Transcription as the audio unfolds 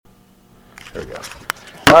There we go.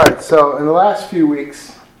 All right, so in the last few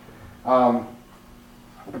weeks,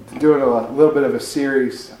 doing a little bit of a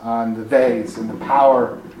series on the theys and the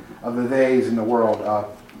power of the theys in the world.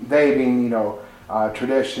 They being,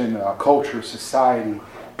 tradition, culture, society,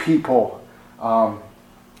 people,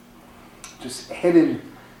 just hidden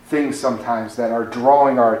things sometimes that are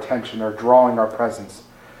drawing our attention, or drawing our presence.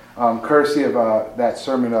 Courtesy of that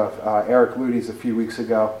sermon of Eric Ludy's a few weeks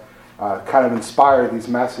ago, kind of inspired these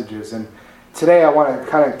messages. And today I want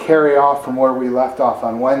to kind of carry off from where we left off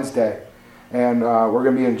on Wednesday. And we're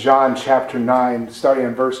going to be in John chapter 9, starting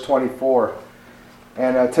in verse 24.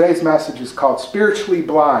 And today's message is called Spiritually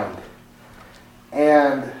Blind.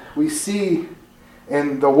 And we see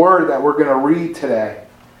in the word that we're going to read today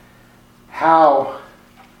how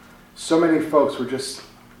so many folks were just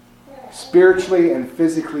spiritually and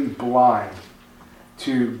physically blind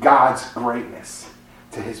to God's greatness,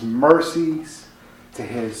 to His mercies, to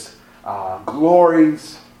His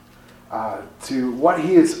glories, to what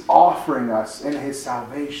He is offering us in His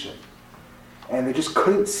salvation. And they just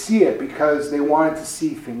couldn't see it because they wanted to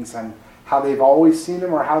see things on how they've always seen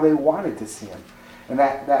Him or how they wanted to see Him. And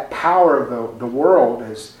that power of the world,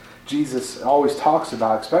 as Jesus always talks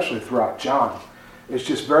about, especially throughout John, is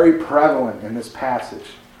just very prevalent in this passage.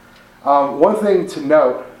 One thing to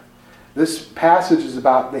note, this passage is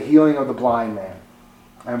about the healing of the blind man.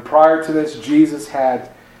 And prior to this, Jesus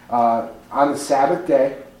had, on the Sabbath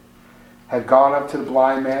day, had gone up to the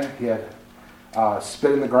blind man. He had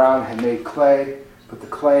spit in the ground, had made clay, put the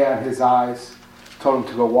clay on his eyes, told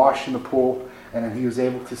him to go wash in the pool, and then he was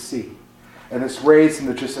able to see. And this raised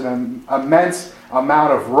into just an immense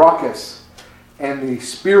amount of ruckus in the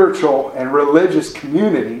spiritual and religious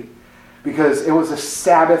community because it was a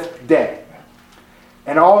Sabbath day.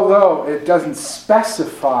 And although it doesn't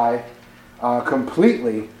specify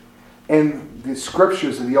completely in the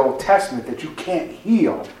scriptures of the Old Testament that you can't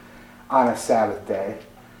heal on a Sabbath day,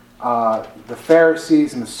 the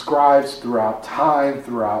Pharisees and the scribes throughout time,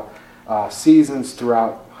 throughout seasons,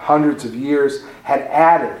 throughout hundreds of years, had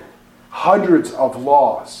added hundreds of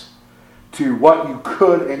laws to what you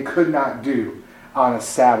could and could not do on a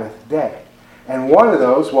Sabbath day. And one of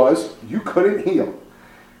those was you couldn't heal,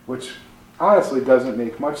 which honestly doesn't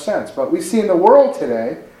make much sense. But we see in the world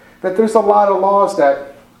today that there's a lot of laws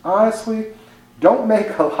that honestly don't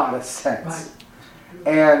make a lot of sense. Right.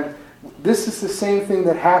 And this is the same thing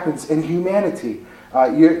that happens in humanity.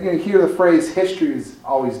 You hear the phrase, history is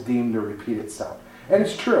always deemed to repeat itself. And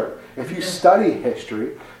it's true. If you study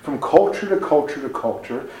history, from culture to culture to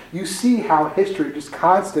culture, you see how history just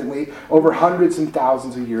constantly, over hundreds and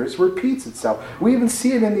thousands of years, repeats itself. We even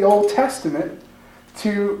see it in the Old Testament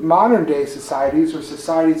to modern day societies, or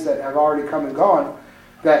societies that have already come and gone,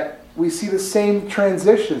 that we see the same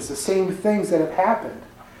transitions, the same things that have happened.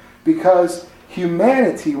 Because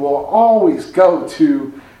humanity will always go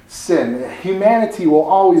to sin. Humanity will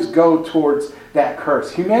always go towards that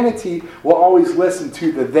curse. Humanity will always listen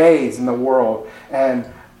to the theys in the world and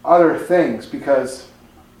other things because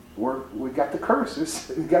we got the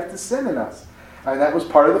curses, we got the sin in us. And that was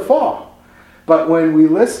part of the fall. But when we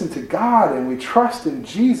listen to God and we trust in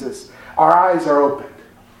Jesus, our eyes are opened.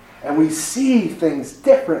 And we see things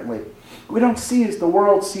differently. We don't see as the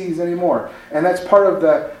world sees anymore. And that's part of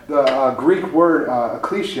the Greek word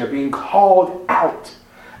ekklesia, being called out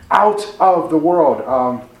of the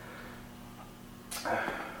world.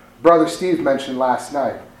 Brother Steve mentioned last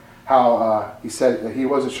night how he said that he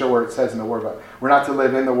wasn't sure where it says in the Word, but we're not to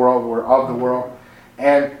live in the world, we're of the world.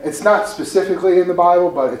 And it's not specifically in the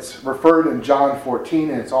Bible, but it's referred in John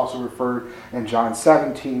 14, and it's also referred in John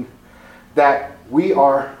 17, that we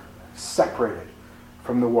are separated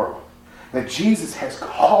from the world. That Jesus has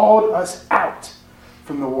called us out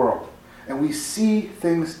from the world. And we see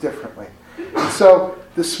things differently. And so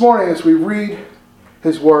this morning as we read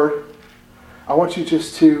His Word, I want you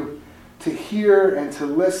just to hear and to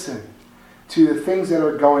listen to the things that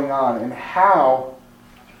are going on and how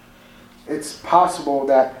it's possible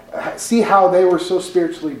that, see how they were so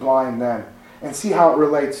spiritually blind then and see how it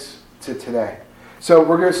relates to today. So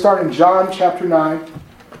we're going to start in John chapter 9,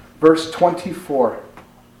 verse 24.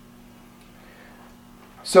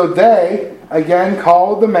 So they again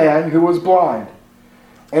called the man who was blind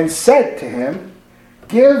and said to him,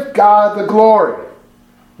 "Give God the glory.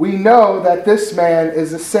 We know that this man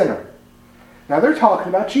is a sinner." Now they're talking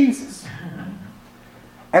about Jesus.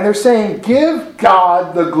 And they're saying, give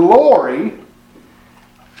God the glory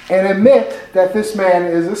and admit that this man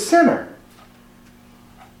is a sinner.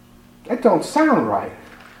 That don't sound right.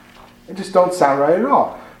 It just don't sound right at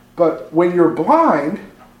all. But when you're blind,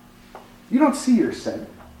 you don't see your sin.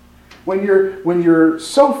 when you're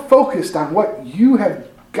so focused on what you have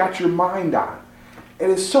got your mind on, it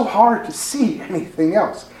is so hard to see anything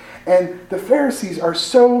else. And the Pharisees are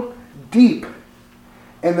so deep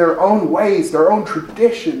in their own ways, their own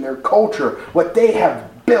tradition, their culture, what they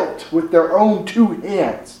have built with their own two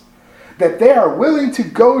hands, that they are willing to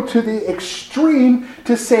go to the extreme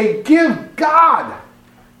to say, give God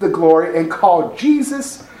the glory, and call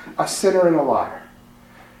Jesus a sinner and a liar.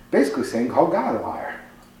 Basically saying, call God a liar.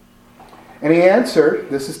 And he answered,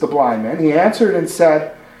 this is the blind man, he answered and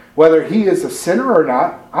said, whether he is a sinner or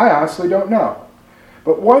not, I honestly don't know.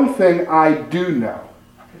 But one thing I do know,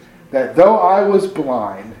 that though I was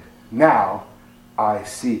blind, now I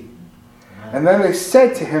see. And then they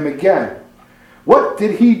said to him again, what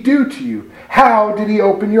did he do to you? How did he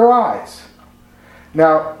open your eyes?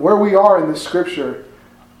 Now, where we are in the scripture,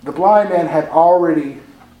 the blind man had already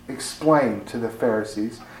explained to the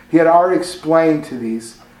Pharisees, he had already explained to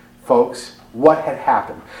these folks what had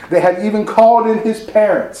happened. They had even called in his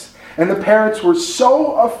parents, and the parents were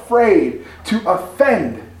so afraid to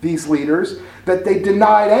offend these leaders that they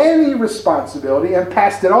denied any responsibility and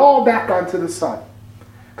passed it all back onto the son,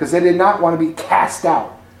 because they did not want to be cast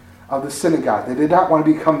out of the synagogue. They did not want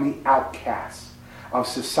to become the outcasts of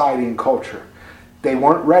society and culture. They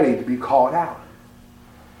weren't ready to be called out.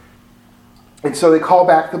 And so they call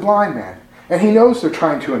back the blind man. And he knows they're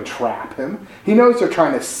trying to entrap him. He knows they're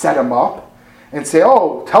trying to set him up and say,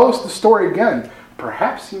 oh, tell us the story again.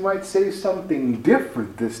 Perhaps he might say something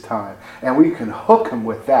different this time, and we can hook him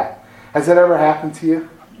with that. Has that ever happened to you?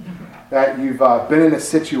 That you've been in a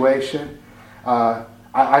situation? I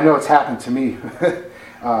know it's happened to me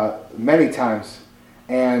many times.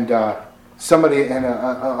 And somebody in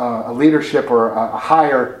a leadership or a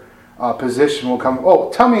higher position will come,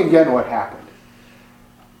 oh, tell me again what happened.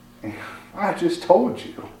 I just told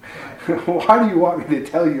you. Why do you want me to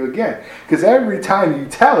tell you again? Because every time you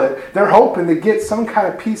tell it, they're hoping to get some kind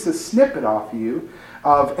of piece of snippet off you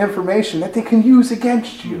of information that they can use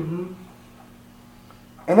against you. Mm-hmm.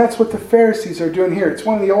 And that's what the Pharisees are doing here. It's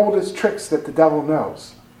one of the oldest tricks that the devil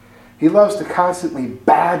knows. He loves to constantly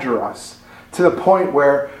badger us to the point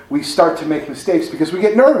where we start to make mistakes because we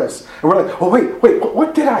get nervous. And we're like, oh, wait,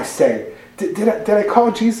 what did I say? Did I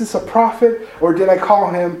call Jesus a prophet, or did I call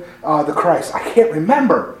him the Christ? I can't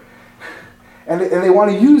remember. And they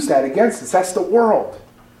want to use that against us. That's the world.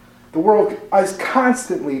 The world is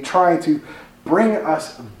constantly trying to bring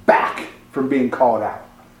us back from being called out.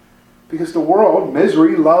 Because the world,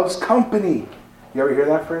 misery loves company. You ever hear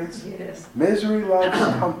that phrase? Yes. Misery loves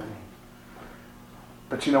company.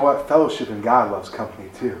 But you know what? Fellowship in God loves company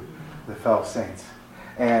too. The fellow saints.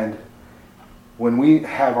 And when we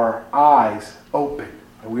have our eyes open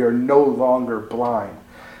and we are no longer blind,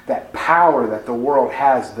 that power that the world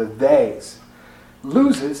has, the theys,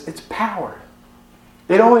 loses its power.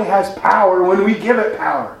 It only has power when we give it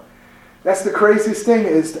power. That's the craziest thing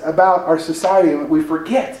is about our society. We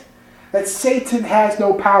forget that Satan has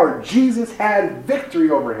no power. Jesus had victory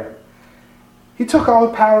over him. He took all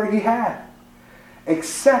the power he had,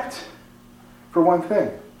 except for one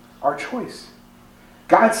thing, our choice.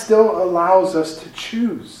 God still allows us to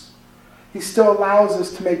choose. He still allows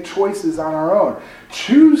us to make choices on our own.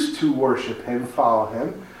 Choose to worship him, follow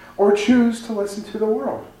him, or choose to listen to the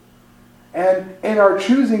world. And in our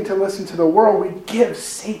choosing to listen to the world, we give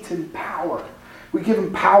Satan power. We give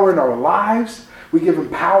him power in our lives. We give him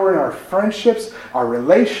power in our friendships, our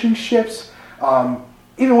relationships,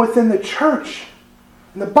 even within the church,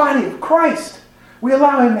 in the body of Christ. We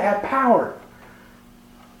allow him to have power.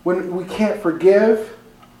 When we can't forgive,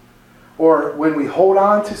 or when we hold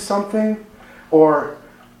on to something, or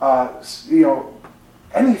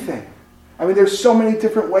anything. I mean, there's so many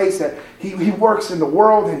different ways that he works in the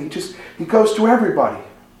world, and he goes to everybody.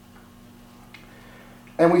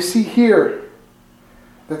 And we see here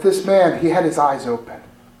that this man, he had his eyes open.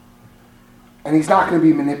 And he's not going to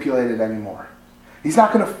be manipulated anymore. He's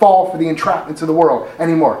not going to fall for the entrapments of the world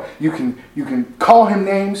anymore. You can call him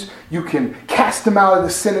names. You can cast him out of the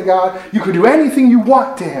synagogue. You can do anything you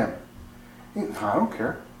want to him. I don't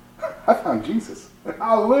care. I found Jesus.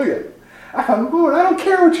 Hallelujah. I found the Lord. I don't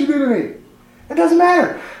care what you do to me. It doesn't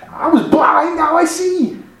matter. I was blind, now I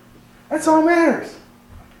see. That's all that matters.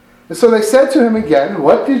 And so they said to him again,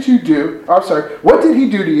 what did he do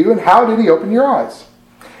to you, and how did he open your eyes?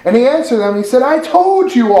 And he answered them, he said, I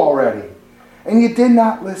told you already, and you did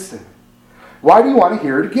not listen. Why do you want to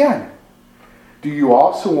hear it again? Do you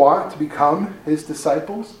also want to become his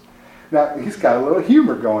disciples? Now, he's got a little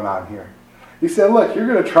humor going on here. He said, look, you're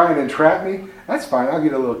going to try and entrap me? That's fine, I'll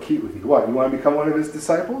get a little cute with you. What, you want to become one of his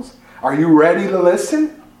disciples? Are you ready to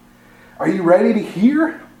listen? Are you ready to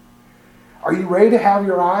hear? Are you ready to have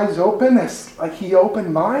your eyes open as like he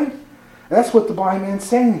opened mine? And that's what the blind man's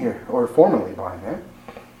saying here, or formerly blind man.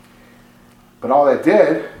 But all that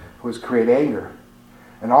did was create anger.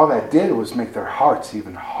 And all that did was make their hearts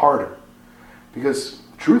even harder. Because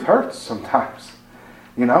truth hurts sometimes.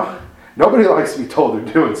 You know? Nobody likes to be told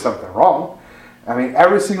they're doing something wrong. I mean,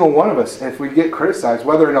 every single one of us, if we get criticized,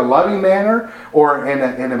 whether in a loving manner or in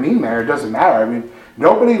a mean manner, it doesn't matter. I mean,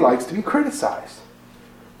 nobody likes to be criticized.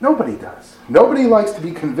 Nobody does. Nobody likes to be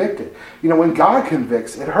convicted. You know, when God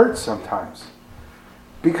convicts, it hurts sometimes.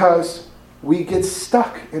 Because we get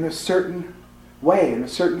stuck in a certain way, in a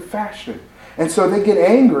certain fashion. And so they get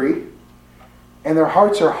angry, and their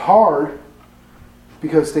hearts are hard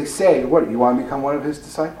because they say, what, you want to become one of his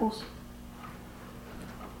disciples?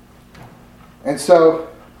 And so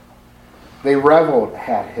they reveled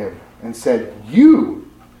at him and said,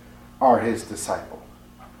 you are his disciple,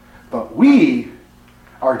 but we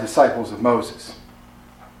are disciples of Moses.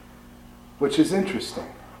 Which is interesting,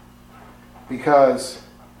 because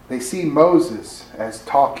they see Moses as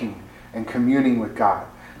talking and communing with God.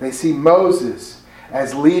 They see Moses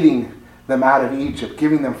as leading them out of Egypt,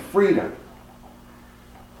 giving them freedom,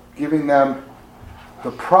 giving them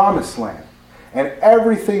the promised land. And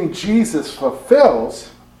everything Jesus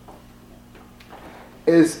fulfills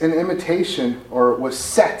is an imitation, or was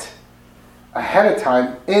set ahead of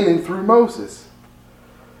time in and through Moses.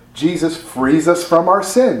 Jesus frees us from our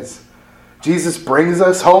sins. Jesus brings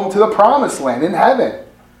us home to the promised land in heaven.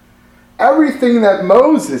 Everything that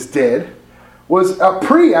Moses did was a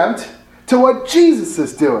preempt to what Jesus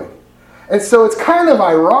is doing. And so it's kind of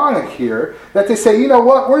ironic here that they say, you know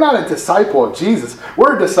what, we're not a disciple of Jesus,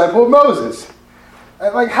 we're a disciple of Moses.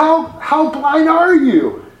 Like, how blind are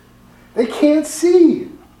you? They can't see.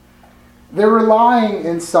 They're relying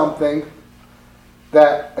in something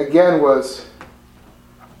that, again, was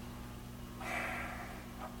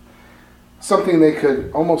something they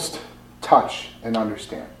could almost touch and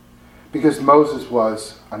understand. Because Moses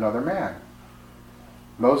was another man.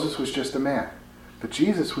 Moses was just a man. But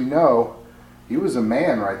Jesus, we know, he was a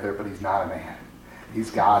man right there, but he's not a man. He's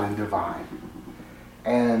God and divine.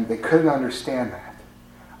 And they couldn't understand that.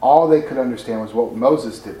 All they could understand was what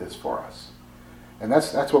Moses did this for us. And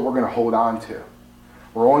that's what we're going to hold on to.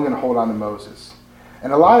 We're only going to hold on to Moses.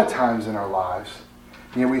 And a lot of times in our lives,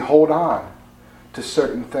 you know, we hold on to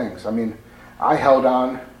certain things. I mean, I held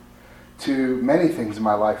on to many things in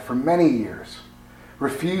my life for many years,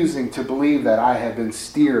 refusing to believe that I had been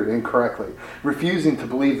steered incorrectly, refusing to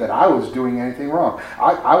believe that I was doing anything wrong.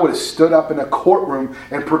 I would have stood up in a courtroom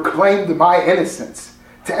and proclaimed my innocence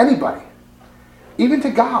to anybody. Even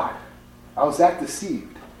to God, I was that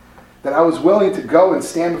deceived, that I was willing to go and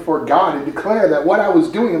stand before God and declare that what I was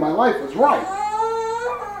doing in my life was right.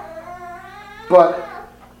 But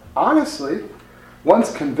honestly,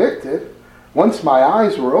 once convicted, once my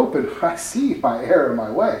eyes were open, I see my error in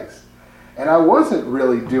my ways. And I wasn't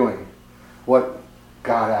really doing what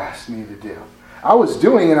God asked me to do. I was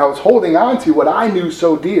doing and I was holding on to what I knew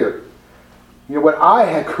so dear. You know, what I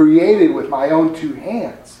had created with my own two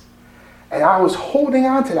hands. And I was holding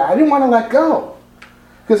on to that. I didn't want to let go.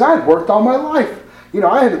 Because I had worked all my life. You know,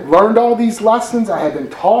 I had learned all these lessons. I had been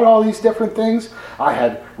taught all these different things. I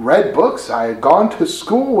had read books. I had gone to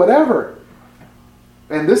school, whatever.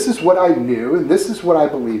 And this is what I knew, and this is what I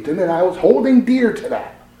believed in, and I was holding dear to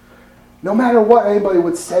that. No matter what anybody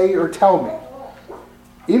would say or tell me.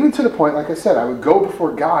 Even to the point, like I said, I would go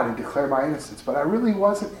before God and declare my innocence. But I really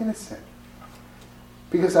wasn't innocent.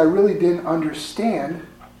 Because I really didn't understand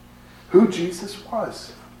who Jesus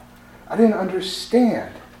was. I didn't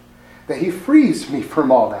understand that he frees me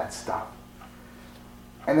from all that stuff.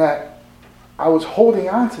 And that I was holding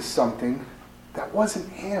on to something that wasn't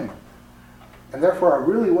him. And therefore I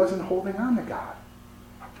really wasn't holding on to God.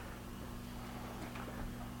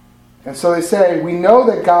 And so they say, we know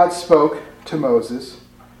that God spoke to Moses.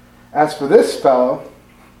 As for this fellow,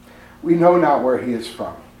 we know not where he is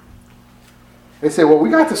from. They say, well, we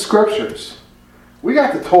got the scriptures. We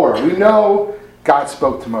got the Torah. We know God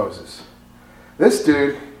spoke to Moses. This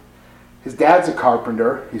dude, his dad's a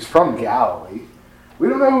carpenter. He's from Galilee. We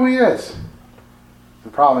don't know who he is. The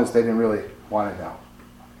problem is they didn't really want to know.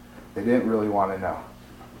 They didn't really want to know.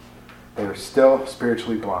 They were still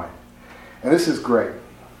spiritually blind. And this is great.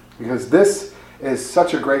 Because this is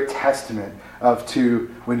such a great testament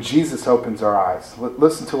to when Jesus opens our eyes.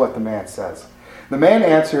 Listen to what the man says. The man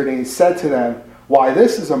answered and he said to them, why,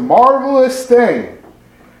 this is a marvelous thing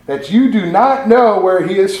that you do not know where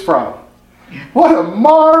he is from. What a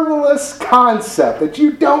marvelous concept that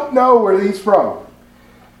you don't know where he's from.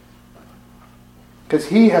 Because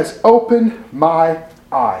he has opened my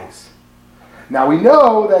eyes. Now we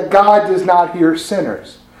know that God does not hear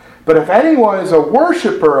sinners. But if anyone is a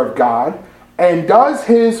worshiper of God and does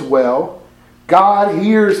his will, God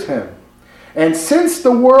hears him. And since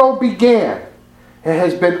the world began, it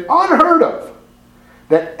has been unheard of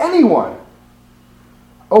that anyone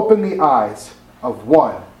opened the eyes of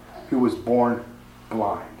one who was born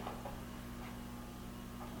blind.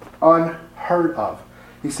 Unheard of.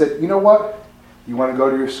 He said, you know what? You want to go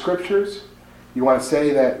to your scriptures? You want to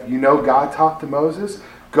say that you know God talked to Moses?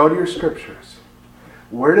 Go to your scriptures.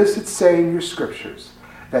 Where does it say in your scriptures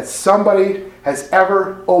that somebody has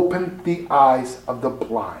ever opened the eyes of the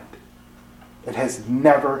blind? It has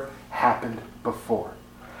never happened before.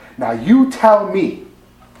 Now you tell me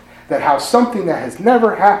that how something that has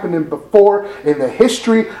never happened before in the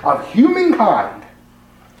history of humankind,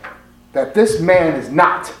 that this man is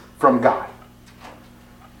not from God.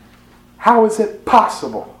 How is it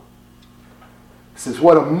possible? This is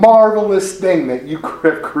what a marvelous thing that you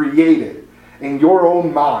could have created in your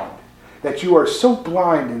own mind, that you are so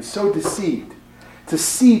blind and so deceived to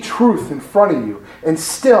see truth in front of you and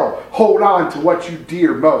still hold on to what you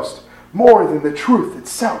dear most, more than the truth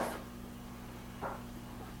itself.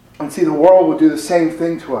 And see, the world will do the same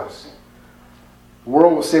thing to us. The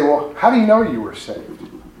world will say, well, how do you know you were saved?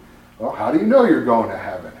 Well, how do you know you're going to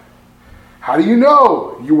heaven? How do you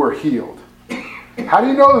know you were healed? How do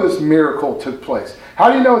you know this miracle took place?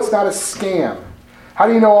 How do you know it's not a scam? How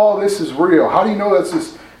do you know all this is real? How do you know this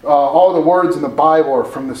is all the words in the Bible are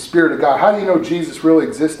from the Spirit of God? How do you know Jesus really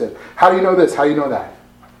existed? How do you know this? How do you know that?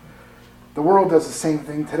 The world does the same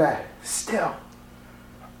thing today. Still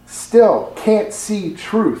can't see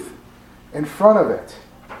truth in front of it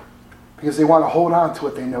because they want to hold on to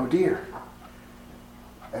what they know dear.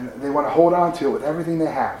 And they want to hold on to it with everything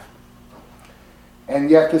they have. And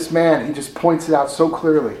yet this man, he just points it out so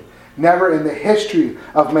clearly. Never in the history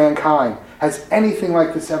of mankind has anything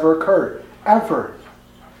like this ever occurred. Ever.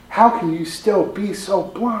 How can you still be so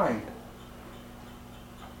blind?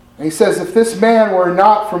 And he says, if this man were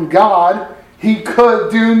not from God, he could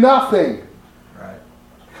do nothing. Right.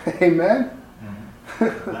 Amen?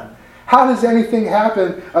 Mm-hmm. How does anything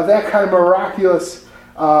happen of that kind of miraculous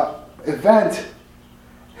event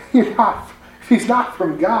if he's not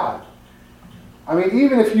from God? I mean,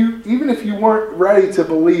 even if you weren't ready to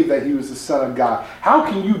believe that he was the Son of God, how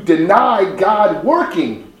can you deny God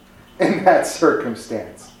working in that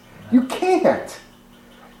circumstance? You can't.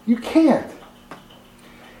 You can't.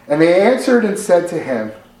 And they answered and said to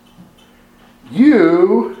him,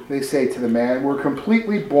 you, they say to the man, were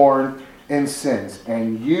completely born in sins,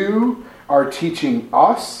 and you are teaching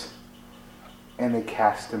us, and they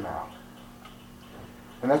cast him out.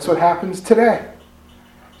 And that's what happens today.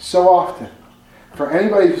 So often. For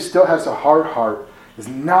anybody who still has a hard heart, is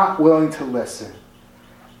not willing to listen,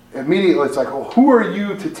 immediately it's like, oh, who are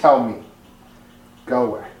you to tell me? Go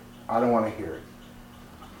away. I don't want to hear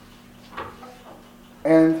it.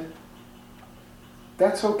 And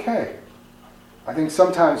that's okay. I think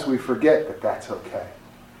sometimes we forget that that's okay.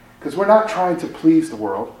 Because we're not trying to please the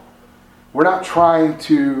world. We're not trying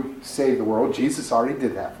to save the world. Jesus already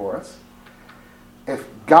did that for us. If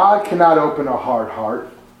God cannot open a hard heart,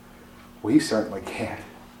 we certainly can't.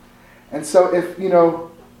 And so if,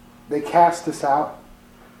 they cast us out,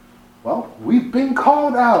 well, we've been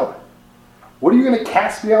called out. What are you going to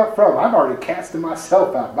cast me out from? I've already casted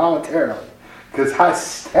myself out voluntarily because I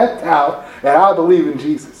stepped out and I believe in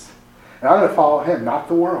Jesus. And I'm going to follow him, not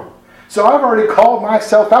the world. So I've already called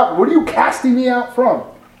myself out. What are you casting me out from?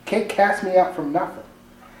 Can't cast me out from nothing.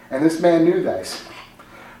 And this man knew this.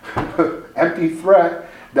 Empty threat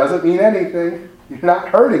doesn't mean anything. You're not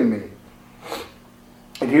hurting me.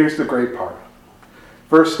 And here's the great part.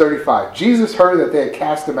 Verse 35. Jesus heard that they had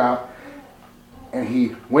cast him out, and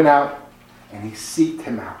he went out and he seeked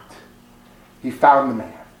him out. He found the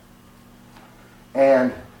man.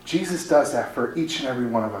 And Jesus does that for each and every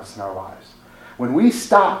one of us in our lives. When we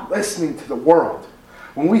stop listening to the world,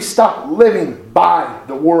 when we stop living by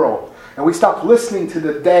the world, and we stop listening to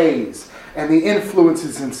the days and the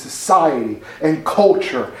influences in society and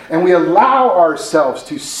culture, and we allow ourselves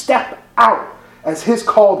to step out as his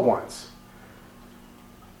called ones,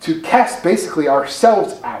 to cast basically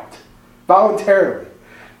ourselves out voluntarily,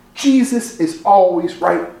 Jesus is always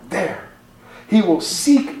right there. He will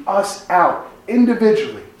seek us out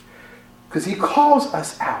individually because he calls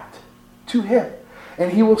us out to him,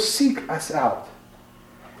 and he will seek us out.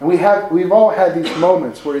 And we've all had these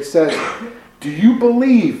moments where he says, do you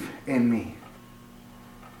believe in me?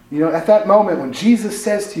 At that moment when Jesus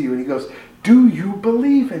says to you, and he goes, do you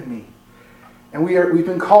believe in me? And we've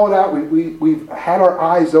been called out. We've had our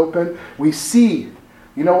eyes open. We see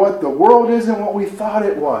You know what? The world isn't what we thought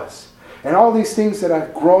it was. And all these things that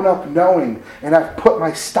I've grown up knowing and I've put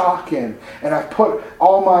my stock in and I've put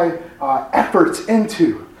all my efforts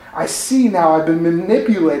into, I see now I've been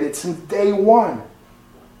manipulated since day one.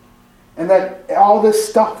 And that all this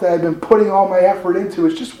stuff that I've been putting all my effort into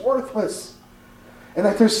is just worthless. And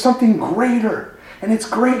that there's something greater. And it's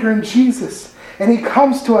greater in Jesus. And he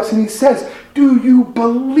comes to us and he says, do you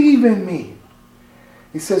believe in me?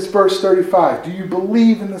 He says, verse 35, do you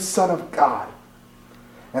believe in the Son of God?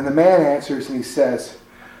 And the man answers and he says,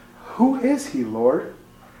 who is he, Lord,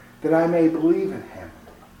 that I may believe in him?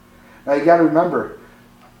 Now you got to remember,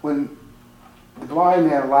 when the blind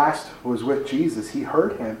man last was with Jesus, he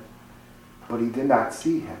heard him, but he did not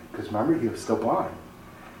see him. Because remember, he was still blind.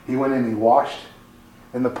 He went in and he washed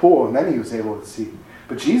in the pool, and then he was able to see.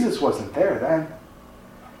 But Jesus wasn't there then.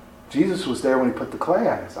 Jesus was there when he put the clay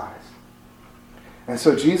on his eyes. And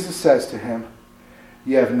so Jesus says to him,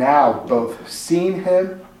 you have now both seen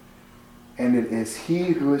him, and it is he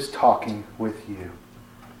who is talking with you.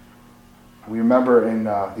 We remember in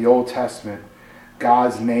the Old Testament,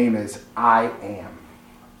 God's name is I am.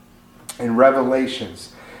 In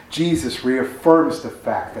Revelations, Jesus reaffirms the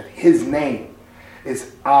fact that his name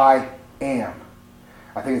is I am.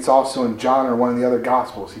 I think it's also in John or one of the other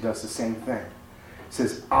Gospels, he does the same thing. He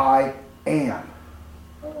says, I am.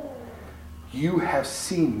 You have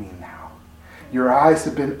seen me now. Your eyes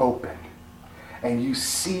have been opened, and you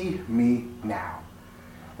see me now.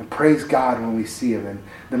 And praise God when we see him. And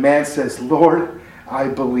the man says, Lord, I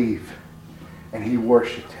believe. And he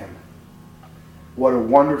worshiped him. What a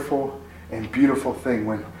wonderful and beautiful thing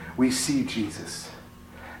when we see Jesus.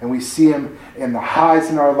 And we see him in the highs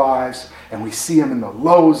in our lives, and we see him in the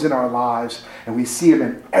lows in our lives, and we see him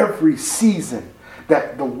in every season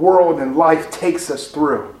that the world and life takes us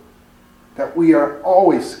through. That we are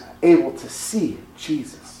always able to see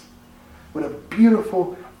Jesus. What a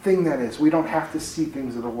beautiful thing that is. We don't have to see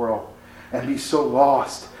things of the world and be so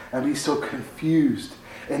lost and be so confused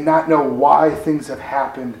and not know why things have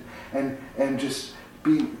happened and just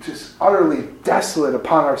be just utterly desolate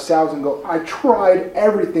upon ourselves and go, I tried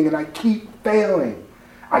everything and I keep failing.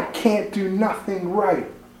 I can't do nothing right.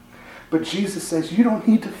 But Jesus says, you don't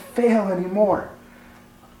need to fail anymore.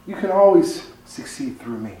 You can always succeed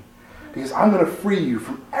through me. Because I'm going to free you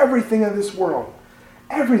from everything in this world.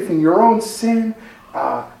 Everything, your own sin,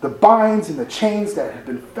 the binds and the chains that have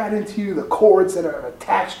been fed into you, the cords that have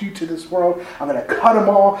attached you to this world. I'm going to cut them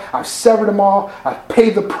all. I've severed them all. I've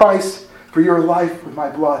paid the price for your life with my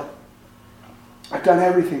blood. I've done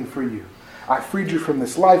everything for you. I freed you from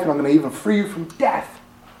this life, and I'm going to even free you from death.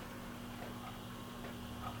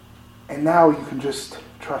 And now you can just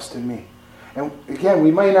trust in me. And again,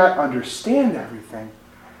 we may not understand everything,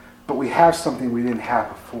 but we have something we didn't have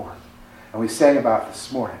before. And we sang about it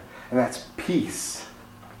this morning. And that's peace,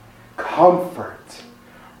 comfort,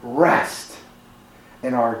 rest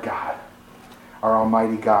in our God, our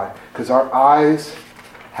Almighty God. Because our eyes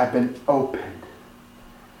have been opened.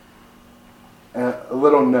 And a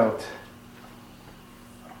little note.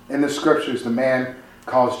 In the scriptures, the man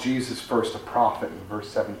calls Jesus first a prophet in verse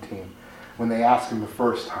 17. When they ask him the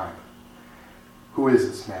first time, who is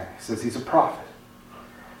this man? He says he's a prophet.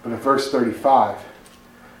 But in verse 35,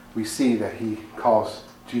 we see that he calls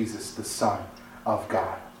Jesus the Son of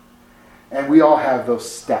God. And we all have those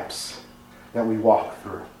steps that we walk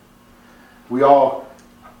through. We all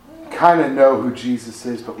kind of know who Jesus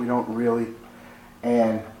is, but we don't really.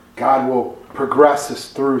 And God will progress us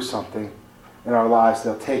through something in our lives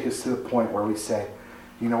that'll take us to the point where we say,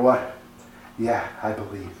 you know what? Yeah, I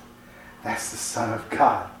believe. That's the Son of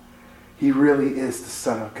God. He really is the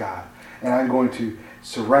Son of God. And I'm going to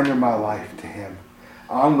surrender my life to him.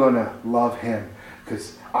 I'm going to love him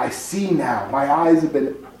because I see now. My eyes have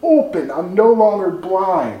been opened. I'm no longer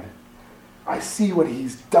blind. I see what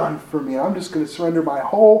he's done for me. I'm just going to surrender my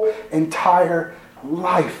whole entire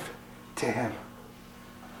life to him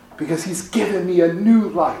because he's given me a new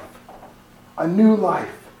life, a new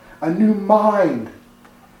mind,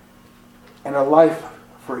 and a life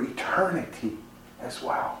for eternity as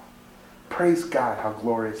well. Praise God how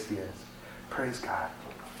glorious he is. Praise God.